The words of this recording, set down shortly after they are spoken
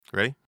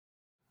Ready?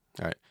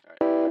 All right.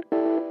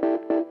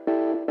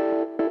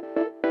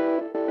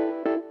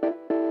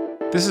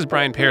 This is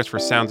Brian Pears for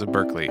Sounds of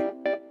Berkeley.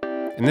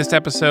 In this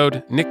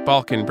episode, Nick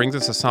Balkin brings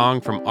us a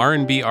song from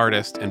R&B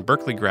artist and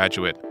Berkeley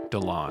graduate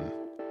Dalaun.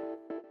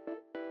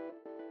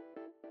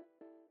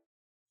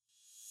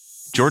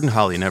 Jordan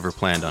Holly never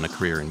planned on a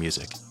career in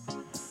music.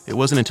 It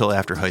wasn't until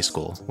after high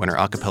school, when her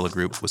a cappella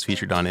group was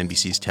featured on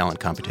NBC's talent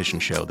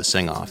competition show, The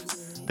Sing-Off,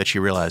 that she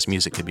realized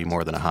music could be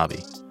more than a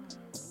hobby.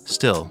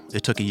 Still,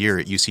 it took a year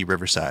at UC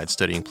Riverside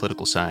studying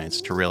political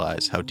science to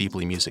realize how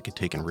deeply music had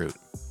taken root.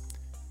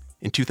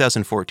 In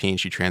 2014,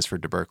 she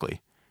transferred to Berkeley.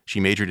 She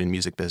majored in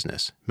music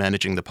business,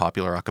 managing the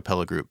popular a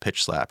cappella group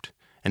Pitch Slapped,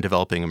 and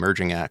developing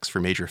emerging acts for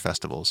major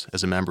festivals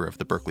as a member of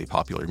the Berkeley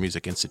Popular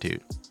Music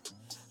Institute.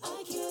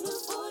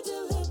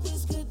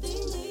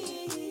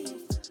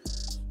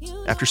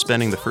 After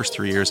spending the first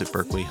 3 years at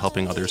Berkeley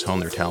helping others hone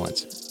their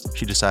talents,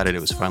 she decided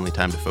it was finally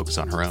time to focus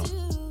on her own.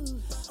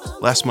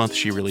 Last month,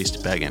 she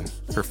released Beggin,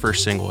 her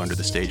first single under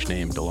the stage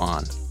name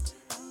Dalaun.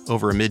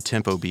 Over a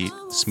mid-tempo beat,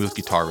 smooth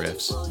guitar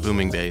riffs,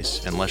 booming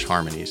bass, and lush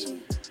harmonies,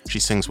 she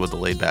sings with the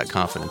laid-back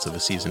confidence of a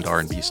seasoned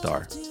R&B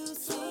star.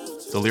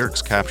 The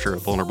lyrics capture a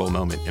vulnerable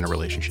moment in a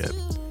relationship.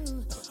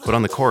 But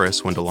on the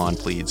chorus, when Dalaun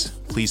pleads,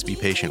 "Please be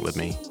patient with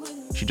me,"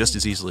 she just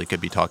as easily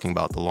could be talking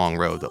about the long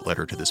road that led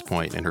her to this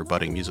point in her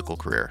budding musical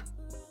career.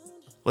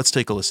 Let's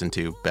take a listen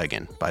to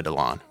Beggin by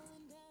Dalaun.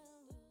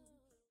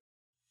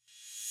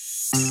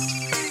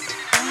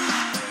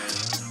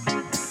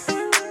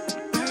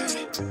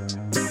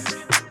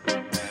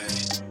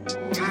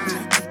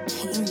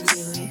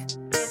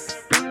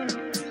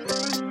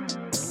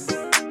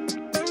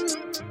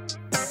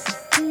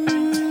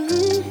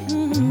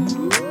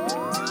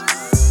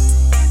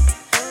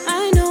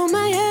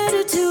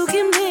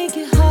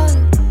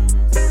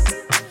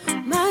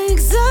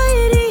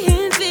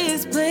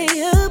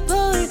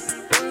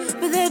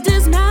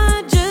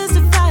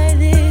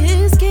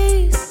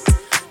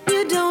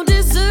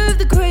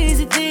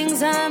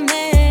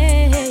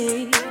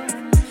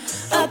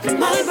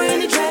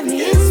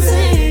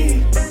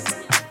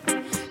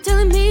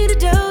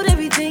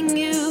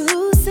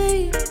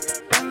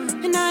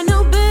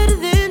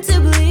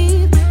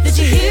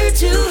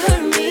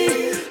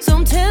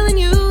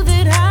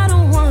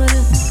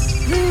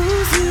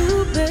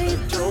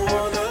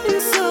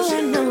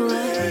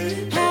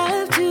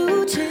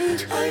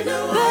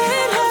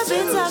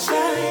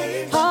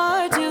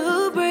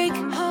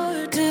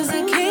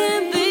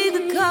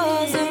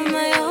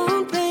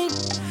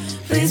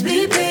 Please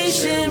be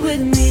patient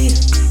with me.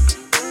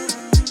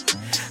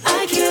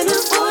 I can't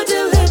afford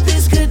to let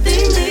this good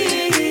thing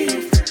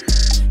leave.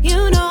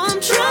 You know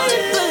I'm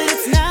trying, but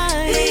it's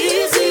not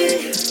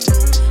easy.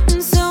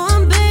 And so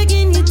I'm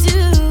begging you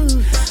to,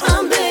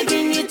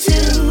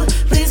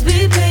 please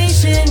be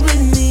patient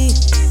with me.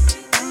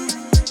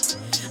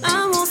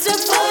 I won't stop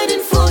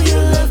fighting for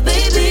your love,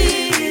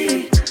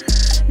 baby.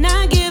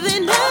 Not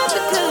giving up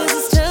because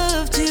it's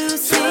tough to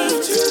see.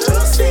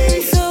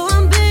 So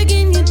I'm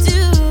begging you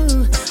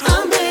to,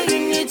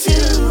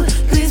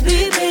 please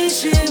be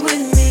patient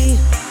with me.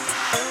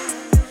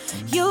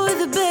 You're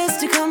the best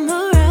to come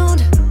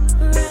around.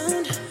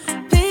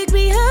 Pick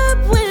me up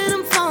when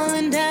I'm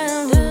falling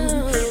down.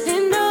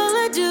 And all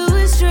I do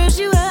is stress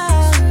you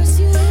out.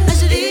 I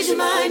should ease your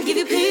mind, give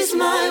you peace of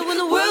mind when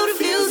the world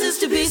refuses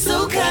to be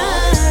so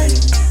kind.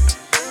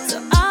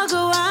 So I'll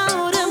go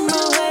out of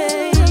my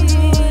way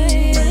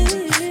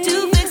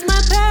to fix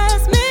my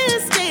past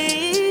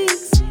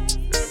mistakes,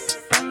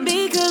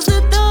 because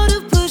the thought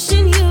of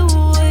pushing you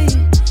away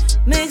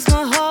makes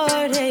my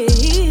heart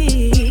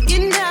ache,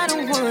 and I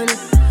don't wanna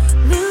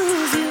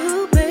lose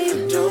you, babe.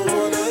 And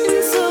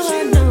so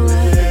I know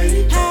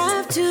I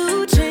have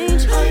to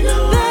change.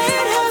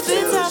 Bad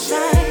habits I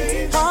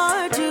find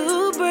hard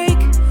to break,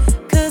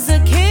 'cause I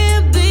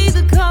can't be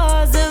the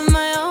cause of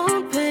my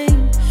own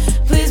pain.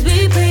 Please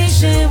be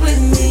patient with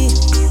me.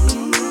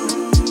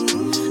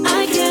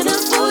 I can't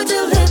afford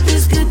to let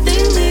this good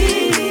thing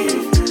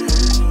leave.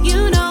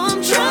 You know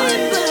I'm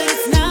trying, but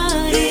it's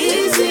not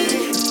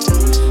easy.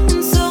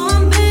 And so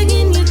I'm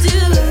begging you to,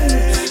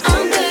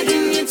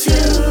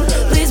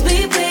 please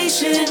be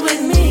patient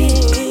with me.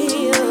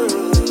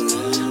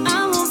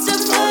 I won't stop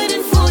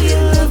fighting for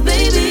your love,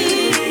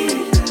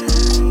 baby.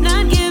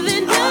 Not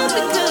giving up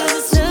because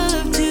it's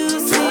tough to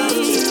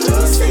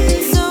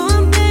see. So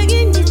I'm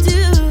begging you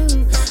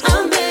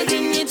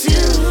to,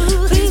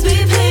 please be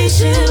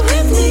patient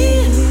with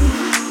me.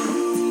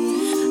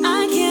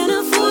 I can't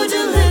afford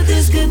to let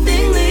this good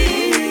thing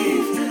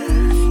leave.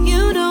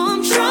 You know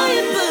I'm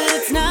trying, but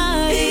it's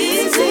not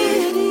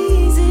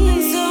easy.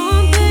 And so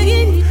I'm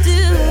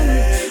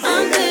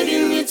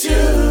begging you to,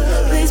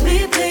 please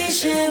be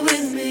patient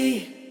with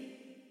me.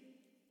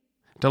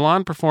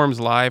 Dalaun performs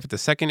live at the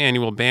second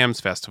annual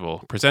BAMS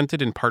Festival,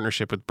 presented in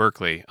partnership with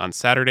Berkeley, on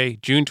Saturday,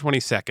 June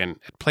 22nd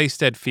at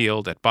Playstead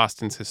Field at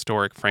Boston's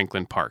historic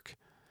Franklin Park.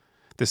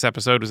 This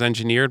episode was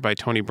engineered by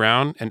Tony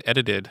Brown and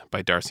edited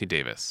by Darcy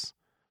Davis.